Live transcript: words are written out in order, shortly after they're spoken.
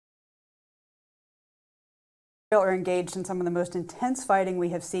are engaged in some of the most intense fighting we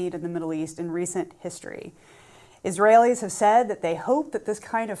have seen in the Middle East in recent history. Israelis have said that they hope that this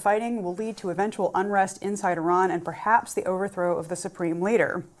kind of fighting will lead to eventual unrest inside Iran and perhaps the overthrow of the supreme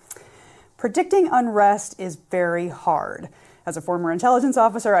leader. Predicting unrest is very hard. As a former intelligence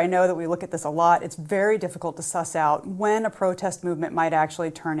officer, I know that we look at this a lot. It's very difficult to suss out when a protest movement might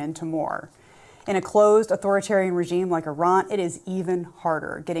actually turn into more. In a closed authoritarian regime like Iran, it is even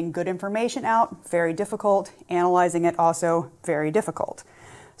harder. Getting good information out, very difficult. Analyzing it, also very difficult.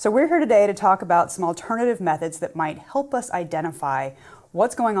 So we're here today to talk about some alternative methods that might help us identify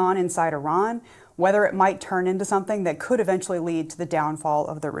what's going on inside Iran, whether it might turn into something that could eventually lead to the downfall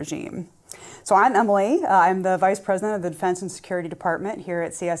of the regime. So I'm Emily. I'm the Vice President of the Defense and Security Department here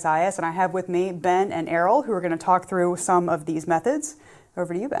at CSIS, and I have with me Ben and Errol, who are going to talk through some of these methods.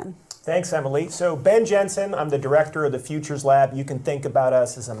 Over to you, Ben. Thanks, Emily. So Ben Jensen, I'm the director of the Futures Lab. You can think about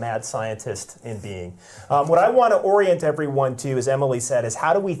us as a mad scientist in being. What I want to orient everyone to, as Emily said, is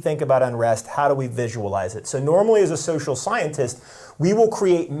how do we think about unrest? How do we visualize it? So normally as a social scientist, we will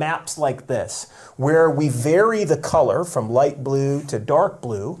create maps like this, where we vary the color from light blue to dark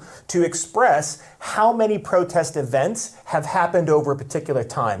blue to express how many protest events have happened over a particular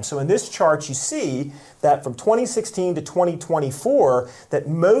time. So in this chart, you see that from 2016 to 2024, that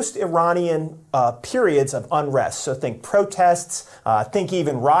most Iranian periods of unrest, so think protests, think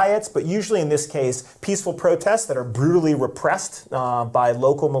even riots, but usually in this case, peaceful protests that are brutally repressed by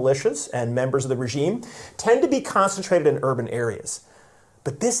local militias and members of the regime, tend to be concentrated in urban areas.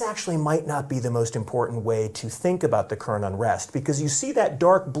 But this actually might not be the most important way to think about the current unrest, because you see that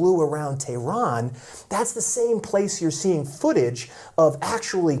dark blue around Tehran, that's the same place you're seeing footage of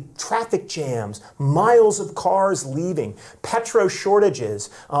actually traffic jams, miles of cars leaving, petrol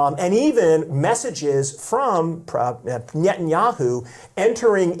shortages, and even messages from Netanyahu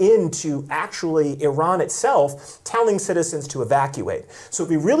entering into actually Iran itself, telling citizens to evacuate. So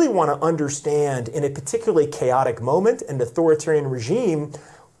if we really want to understand in a particularly chaotic moment an authoritarian regime,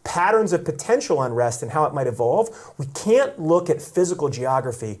 patterns of potential unrest and how it might evolve, we can't look at physical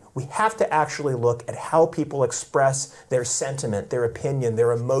geography. We have to actually look at how people express their sentiment, their opinion,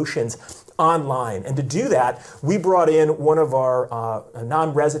 their emotions online. And to do that, we brought in one of our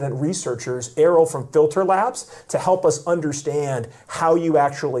non-resident researchers, Errol from Filter Labs, to help us understand how you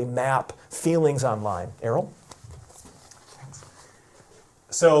actually map feelings online. Errol?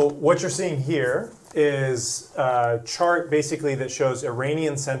 So what you're seeing here is a chart basically that shows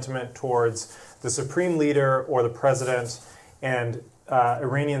Iranian sentiment towards the supreme leader or the president, and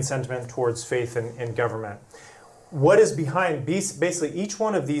Iranian sentiment towards faith in government. What is behind basically each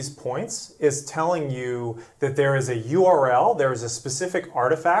one of these points is telling you that there is a URL, there is a specific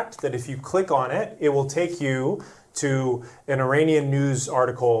artifact that if you click on it, it will take you to an Iranian news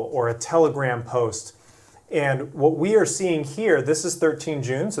article or a Telegram post. And what we are seeing here, this is 13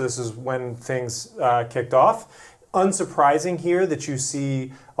 June, so this is when things kicked off. Unsurprising here that you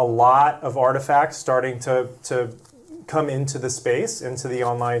see a lot of artifacts starting to come into the space, into the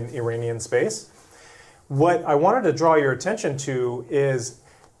online Iranian space. What I wanted to draw your attention to is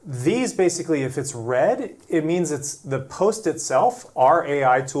these basically, if it's red, it means it's the post itself. Our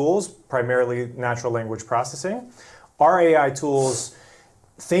AI tools, primarily natural language processing, our AI tools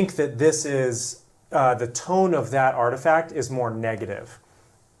think that this is the tone of that artifact is more negative.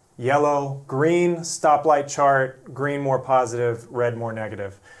 Yellow, green, stoplight chart, green more positive, red more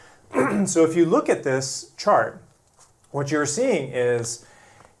negative. So if you look at this chart, what you're seeing is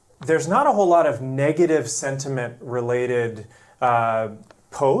there's not a whole lot of negative sentiment related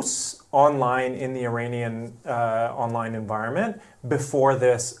posts online in the Iranian online environment before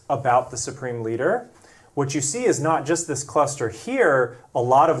this about the supreme leader. What you see is not just this cluster here, a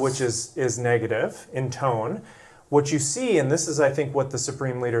lot of which is negative in tone. What you see, and this is I think what the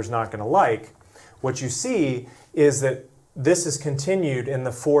supreme leader is not going to like, what you see is that this has continued in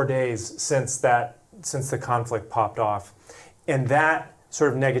the 4 days since the conflict popped off. And that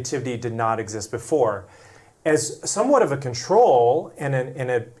sort of negativity did not exist before. As somewhat of a control and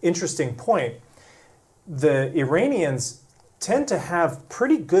an interesting point, the Iranians tend to have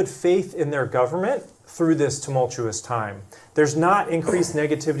pretty good faith in their government through this tumultuous time. There's not increased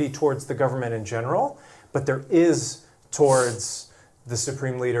negativity towards the government in general, but there is towards the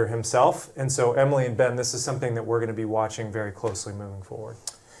supreme leader himself. And so Emily and Ben, this is something that we're going to be watching very closely moving forward.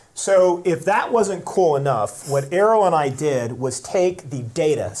 So if that wasn't cool enough, what Errol and I did was take the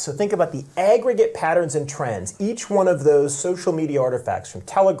data. So think about the aggregate patterns and trends, each one of those social media artifacts, from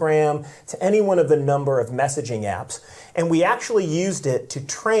Telegram to any one of the number of messaging apps, And we actually used it to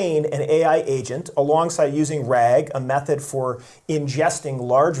train an AI agent alongside using RAG, a method for ingesting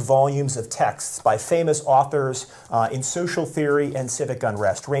large volumes of texts by famous authors in social theory and civic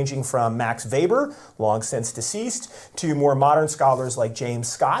unrest, ranging from Max Weber, long since deceased, to more modern scholars like James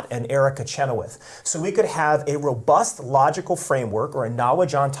Scott and Erica Chenoweth. So we could have a robust logical framework or a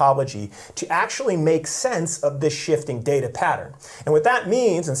knowledge ontology to actually make sense of this shifting data pattern. And what that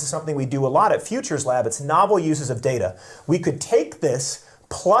means, and this is something we do a lot at Futures Lab, it's novel uses of data. We could take this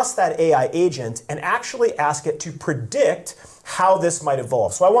plus that AI agent and actually ask it to predict how this might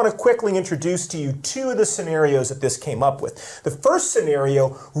evolve. So I want to quickly introduce to you two of the scenarios that this came up with. The first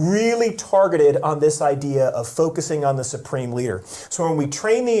scenario really targeted on this idea of focusing on the supreme leader. So when we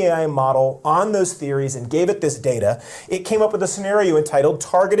trained the AI model on those theories and gave it this data, it came up with a scenario entitled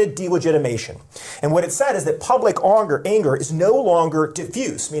targeted delegitimation. And what it said is that public anger is no longer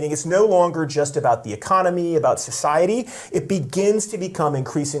diffuse, meaning it's no longer just about the economy, about society. It begins to become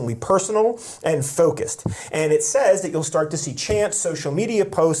increasingly personal and focused. And it says that you'll start to see chants, social media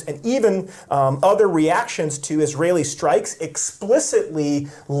posts, and even other reactions to Israeli strikes explicitly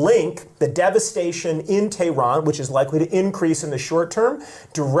link the devastation in Tehran, which is likely to increase in the short term,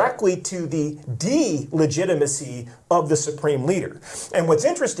 directly to the delegitimacy of the supreme leader. And what's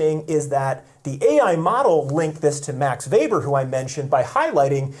interesting is that the AI model linked this to Max Weber, who I mentioned, by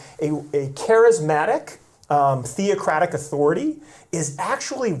highlighting a charismatic, theocratic authority is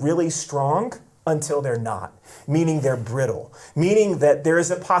actually really strong until they're not, meaning they're brittle, meaning that there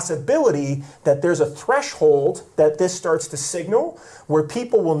is a possibility that there's a threshold that this starts to signal where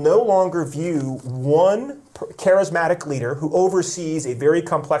people will no longer view one charismatic leader who oversees a very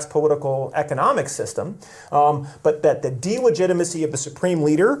complex political economic system, but that the delegitimacy of the supreme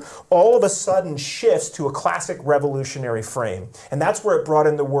leader all of a sudden shifts to a classic revolutionary frame. And that's where it brought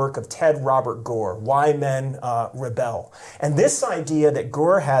in the work of Ted Robert Gore, Why Men Rebel. And this idea that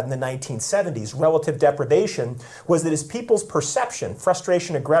Gore had in the 1970s, relative deprivation, was that his people's perception,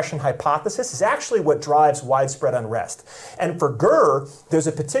 frustration, aggression hypothesis, is actually what drives widespread unrest. And for Gore, there's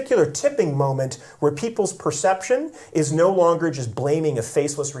a particular tipping moment where people's perception is no longer just blaming a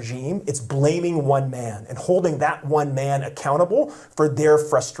faceless regime, it's blaming one man and holding that one man accountable for their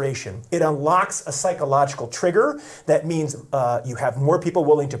frustration. It unlocks a psychological trigger that means you have more people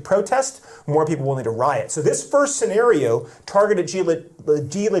willing to protest, more people willing to riot. So this first scenario, targeted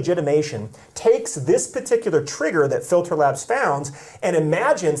delegitimation, takes this particular trigger that Filter Labs found and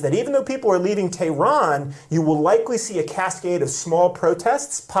imagines that even though people are leaving Tehran, you will likely see a cascade of small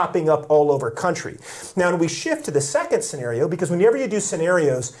protests popping up all over country. Now, when we shift to the second scenario, because whenever you do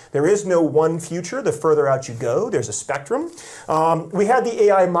scenarios, there is no one future. The further out you go, there's a spectrum. We had the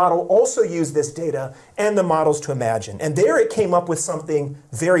AI model also use this data and the models to imagine. And there it came up with something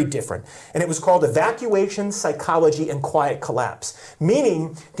very different. And it was called evacuation, psychology, and quiet collapse.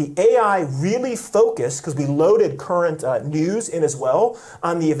 Meaning the AI really focused, because we loaded current news in as well,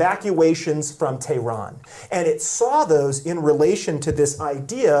 on the evacuations from Tehran. And it saw those in relation to this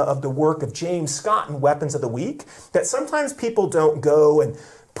idea of the work of James Scott in Weapons of the Week, that sometimes people don't go and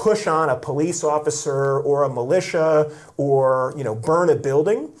push on a police officer or a militia or, burn a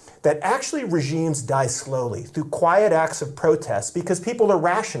building, that actually regimes die slowly through quiet acts of protest because people are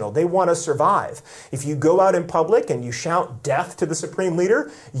rational. They want to survive. If you go out in public and you shout death to the supreme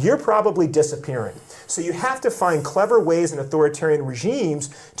leader, you're probably disappearing. So you have to find clever ways in authoritarian regimes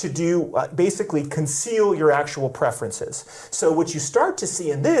to do basically conceal your actual preferences. So what you start to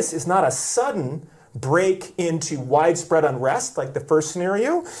see in this is not a sudden break into widespread unrest like the first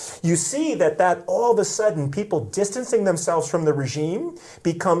scenario. You see that all of a sudden people distancing themselves from the regime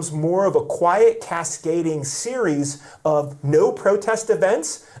becomes more of a quiet cascading series of no protest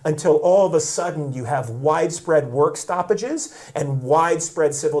events until all of a sudden you have widespread work stoppages and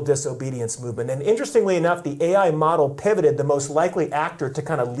widespread civil disobedience movement. And interestingly enough, the AI model pivoted the most likely actor to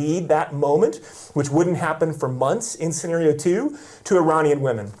kind of lead that moment, which wouldn't happen for months in scenario 2, to Iranian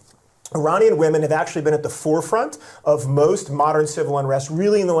women. Iranian women have actually been at the forefront of most modern civil unrest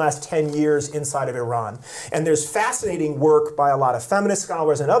really in the last 10 years inside of Iran. And there's fascinating work by a lot of feminist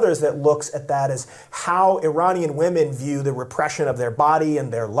scholars and others that looks at that as how Iranian women view the repression of their body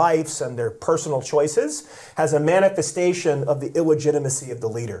and their lives and their personal choices as a manifestation of the illegitimacy of the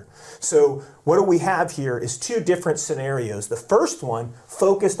leader. So what do we have here is two different scenarios. The first one,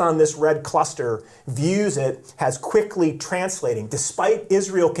 focused on this red cluster, views it as quickly translating, despite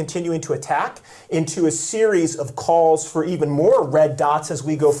Israel continuing to attack, into a series of calls for even more red dots as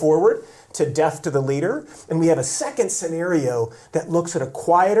we go forward. to death to the leader. And we have a second scenario that looks at a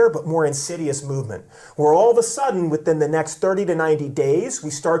quieter but more insidious movement, where all of a sudden, within the next 30 to 90 days, we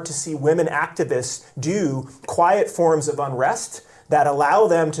start to see women activists do quiet forms of unrest that allow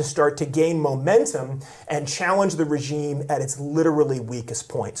them to start to gain momentum and challenge the regime at its literally weakest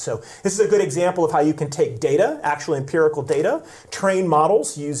point. So this is a good example of how you can take data, actually empirical data, train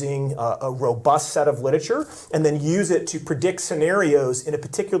models using a robust set of literature, and then use it to predict scenarios in a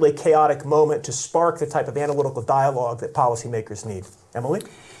particularly chaotic moment to spark the type of analytical dialogue that policymakers need. Emily?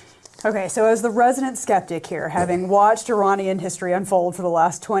 Okay, so as the resident skeptic here, having watched Iranian history unfold for the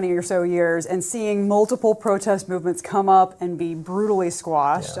last 20 or so years and seeing multiple protest movements come up and be brutally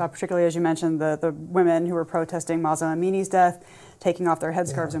squashed, particularly as you mentioned, the women who were protesting Mahsa Amini's death, taking off their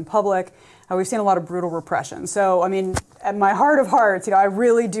headscarves in public, we've seen a lot of brutal repression. So, I mean, at my heart of hearts, I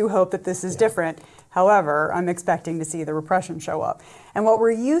really do hope that this is different. However, I'm expecting to see the repression show up. And what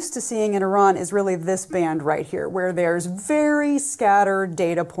we're used to seeing in Iran is really this band right here, where there's very scattered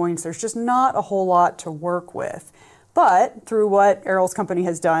data points. There's just not a whole lot to work with. But through what Errol's company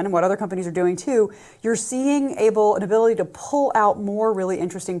has done and what other companies are doing too, you're seeing an ability to pull out more really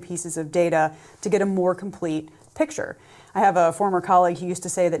interesting pieces of data to get a more complete picture. I have a former colleague who used to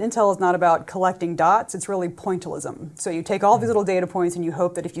say that Intel is not about collecting dots, it's really pointillism. So you take all these little data points and you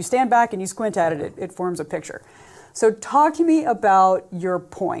hope that if you stand back and you squint at it, it forms a picture. So talk to me about your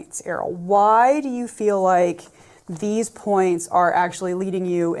points, Errol. Why do you feel like these points are actually leading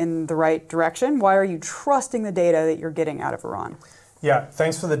you in the right direction? Why are you trusting the data that you're getting out of Iran? Yeah,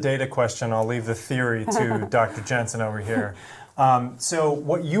 thanks for the data question. I'll leave the theory to Dr. Jensen over here. So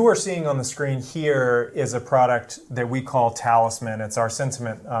what you are seeing on the screen here is a product that we call Talisman. It's our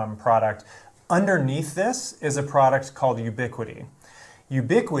sentiment product. Underneath this is a product called Ubiquity.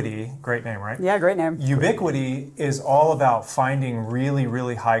 Ubiquity, great name, right? Yeah, great name. Ubiquity is all about finding really,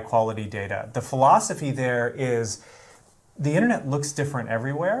 really high quality data. The philosophy there is the internet looks different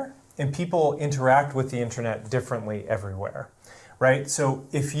everywhere, and people interact with the internet differently everywhere, right? So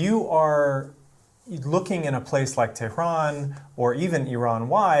if you are looking in a place like Tehran or even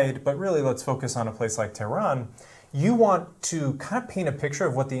Iran-wide, but really let's focus on a place like Tehran, you want to kind of paint a picture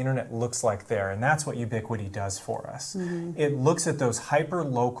of what the internet looks like there, and that's what Ubiquity does for us. It looks at those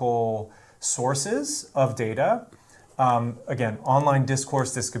hyper-local sources of data. Again, online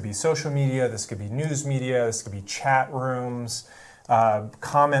discourse, this could be social media, this could be news media, this could be chat rooms,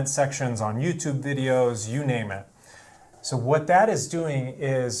 comment sections on YouTube videos, you name it. So what that is doing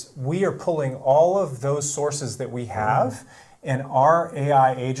is we are pulling all of those sources that we have, and our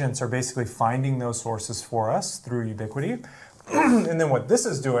AI agents are basically finding those sources for us through Ubiquity. And then what this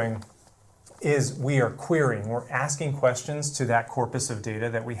is doing is we are querying. We're asking questions to that corpus of data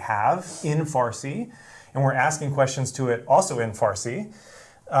that we have in Farsi, and we're asking questions to it also in Farsi.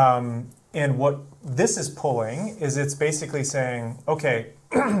 And what this is pulling is it's basically saying, okay,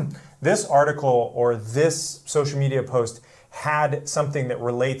 this article or this social media post had something that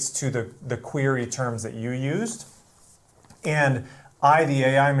relates to the query terms that you used. And I, the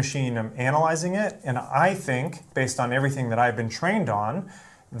AI machine, am analyzing it, and I think, based on everything that I've been trained on,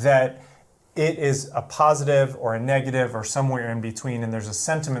 that it is a positive or a negative or somewhere in between, and there's a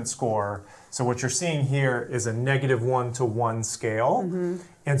sentiment score. So what you're seeing here is a -1 to 1 scale,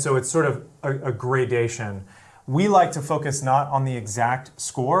 and so it's sort of a gradation. We like to focus not on the exact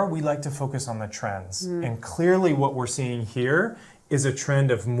score, we like to focus on the trends. And clearly what we're seeing here is a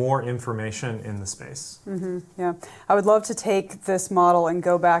trend of more information in the space. Yeah, I would love to take this model and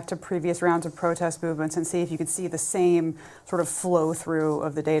go back to previous rounds of protest movements and see if you could see the same sort of flow through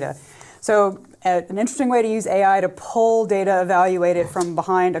of the data. So an interesting way to use AI to pull data, evaluate it from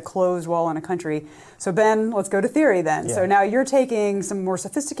behind a closed wall in a country. So Ben, let's go to theory then. Yeah. So now you're taking some more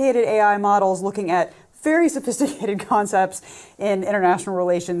sophisticated AI models looking at very sophisticated concepts in international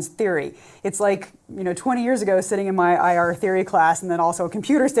relations theory. It's like, 20 years ago sitting in my IR theory class and then also a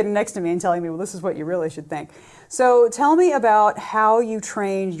computer sitting next to me and telling me, well, this is what you really should think. So tell me about how you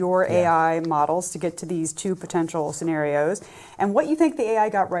trained your AI models to get to these two potential scenarios and what you think the AI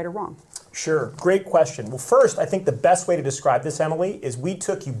got right or wrong. Sure, great question. Well, first, I think the best way to describe this, Emily, is we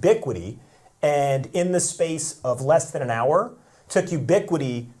took Ubiquity and in the space of less than an hour, took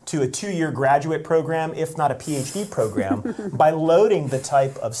Ubiquity to a 2-year graduate program, if not a PhD program, by loading the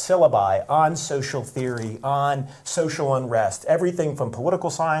type of syllabi on social theory, on social unrest, everything from political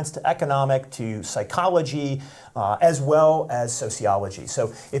science to economic to psychology, as well as sociology.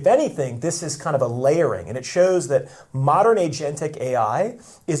 So if anything, this is kind of a layering, and it shows that modern agentic AI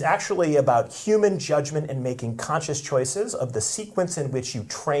is actually about human judgment and making conscious choices of the sequence in which you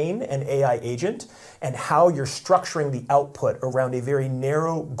train an AI agent and how you're structuring the output around a very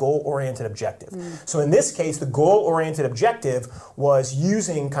narrow goal-oriented objective. So in this case, the goal-oriented objective was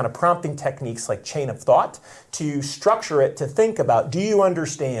using kind of prompting techniques like chain of thought to structure it to think about, do you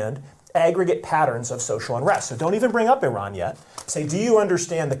understand aggregate patterns of social unrest? So don't even bring up Iran yet. Say, do you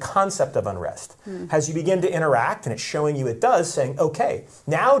understand the concept of unrest? As you begin to interact, and it's showing you it does, saying, okay,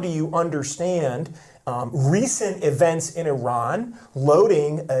 now do you understand recent events in Iran,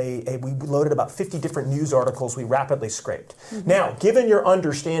 loading we loaded about 50 different news articles we rapidly scraped. Now, given your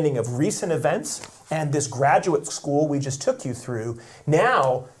understanding of recent events and this graduate school we just took you through,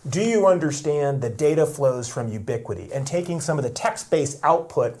 now do you understand the data flows from ubiquity? And taking some of the text-based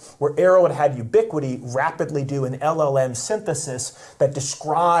output where Arrow had ubiquity rapidly do an LLM synthesis that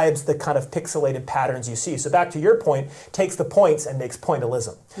describes the kind of pixelated patterns you see. So back to your point, takes the points and makes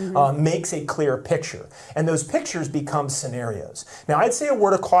pointillism, makes a clear picture. And those pictures become scenarios. Now, I'd say a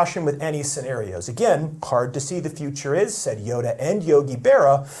word of caution with any scenarios. Again, hard to see the future is, said Yoda and Yogi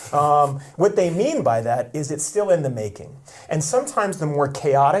Berra. What they mean by that is it's still in the making. And sometimes the more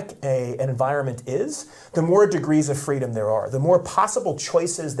chaotic an environment is, the more degrees of freedom there are. The more possible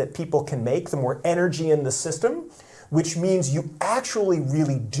choices that people can make, the more energy in the system, which means you actually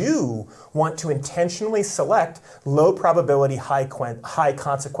really do want to intentionally select low probability, high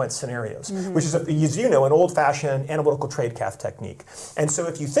consequence scenarios, which is, as you know, an old-fashioned analytical tradecraft technique. And so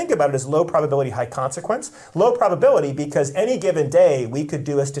if you think about it as low probability, high consequence, low probability because any given day we could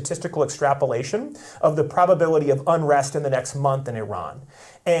do a statistical extrapolation of the probability of unrest in the next month in Iran.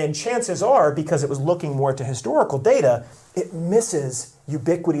 And chances are, because it was looking more to historical data, it misses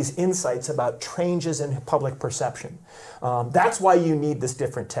ubiquity's insights about changes in public perception. That's why you need this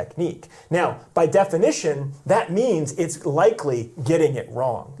different technique. Now, by definition, that means it's likely getting it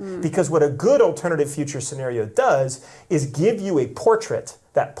wrong. Because what a good alternative future scenario does is give you a portrait,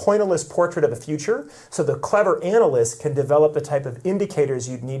 that pointillist portrait of the future, so the clever analyst can develop the type of indicators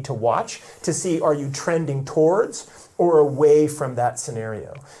you'd need to watch to see, are you trending towards or away from that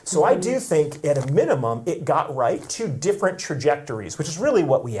scenario. So I do think, at a minimum, it got right two different trajectories, which is really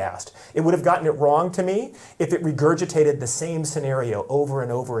what we asked. It would have gotten it wrong to me if it regurgitated the same scenario over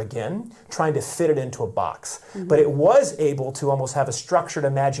and over again, trying to fit it into a box. But it was able to almost have a structured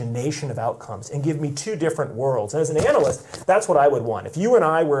imagination of outcomes and give me two different worlds. And as an analyst, that's what I would want. If you and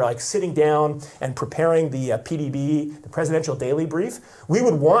I were like sitting down and preparing the PDB, the Presidential Daily Brief, we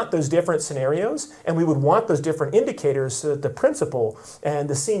would want those different scenarios and we would want those different indicators so that the principal and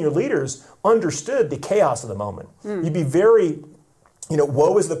the senior leaders understood the chaos of the moment. You'd be very,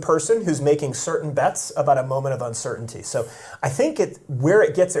 woe is the person who's making certain bets about a moment of uncertainty. So I think where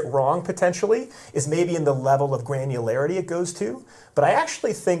it gets it wrong potentially is maybe in the level of granularity it goes to. But I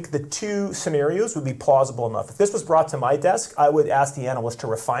actually think the two scenarios would be plausible enough. If this was brought to my desk, I would ask the analyst to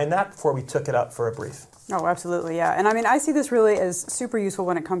refine that before we took it up for a brief. Oh, absolutely, yeah. And I mean, I see this really as super useful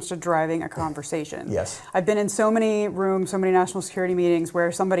when it comes to driving a conversation. Yes. I've been in so many rooms, so many national security meetings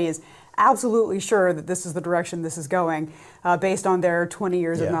where somebody is absolutely sure that this is the direction this is going based on their 20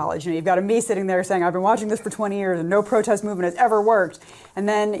 years of knowledge. You've got me sitting there saying, I've been watching this for 20 years and no protest movement has ever worked. And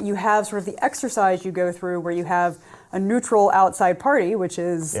then you have sort of the exercise you go through where you have a neutral outside party, which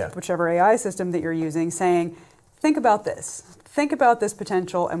is whichever AI system that you're using, saying, think about this. Think about this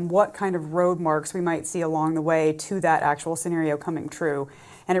potential and what kind of road marks we might see along the way to that actual scenario coming true.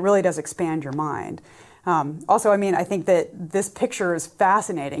 And it really does expand your mind. Also, I mean, I think that this picture is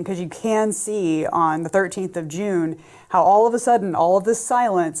fascinating because you can see on the 13th of June how all of a sudden all of this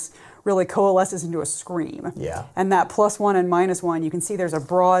silence really coalesces into a scream. Yeah. And that +1 and -1, you can see there's a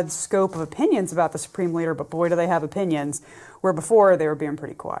broad scope of opinions about the Supreme Leader, but boy, do they have opinions, where before they were being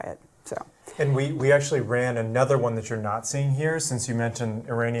pretty quiet. So. And we actually ran another one that you're not seeing here, since you mentioned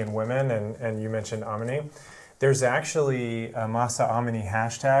Iranian women and you mentioned Amini. There's actually a Mahsa Amini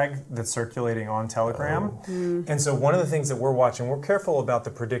hashtag that's circulating on Telegram. And so one of the things that we're watching, we're careful about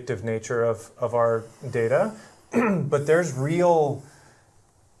the predictive nature of our data, but there's real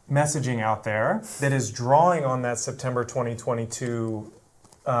messaging out there that is drawing on that September 2022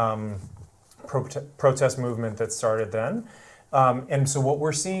 protest movement that started then. And so what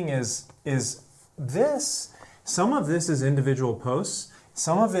we're seeing is this, some of this is individual posts,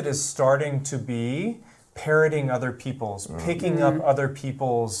 some of it is starting to be parroting other people's, picking up other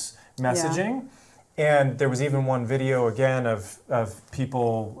people's messaging. And there was even one video again of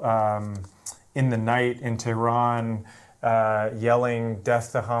people in the night in Tehran yelling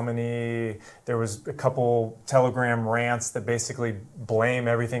death to Khamenei. There was a couple Telegram rants that basically blame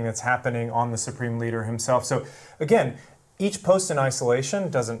everything that's happening on the Supreme Leader himself. So again, each post in isolation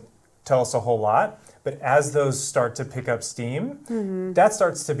doesn't tell us a whole lot, but as those start to pick up steam, that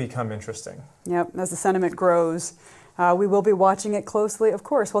starts to become interesting. Yep, as the sentiment grows, We will be watching it closely, of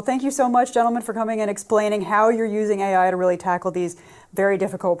course. Well, thank you so much, gentlemen, for coming and explaining how you're using AI to really tackle these very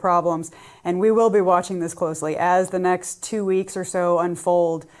difficult problems. And we will be watching this closely as the next 2 weeks or so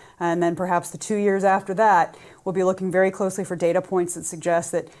unfold. And then perhaps the 2 years after that, we'll be looking very closely for data points that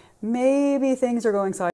suggest that maybe things are going sideways.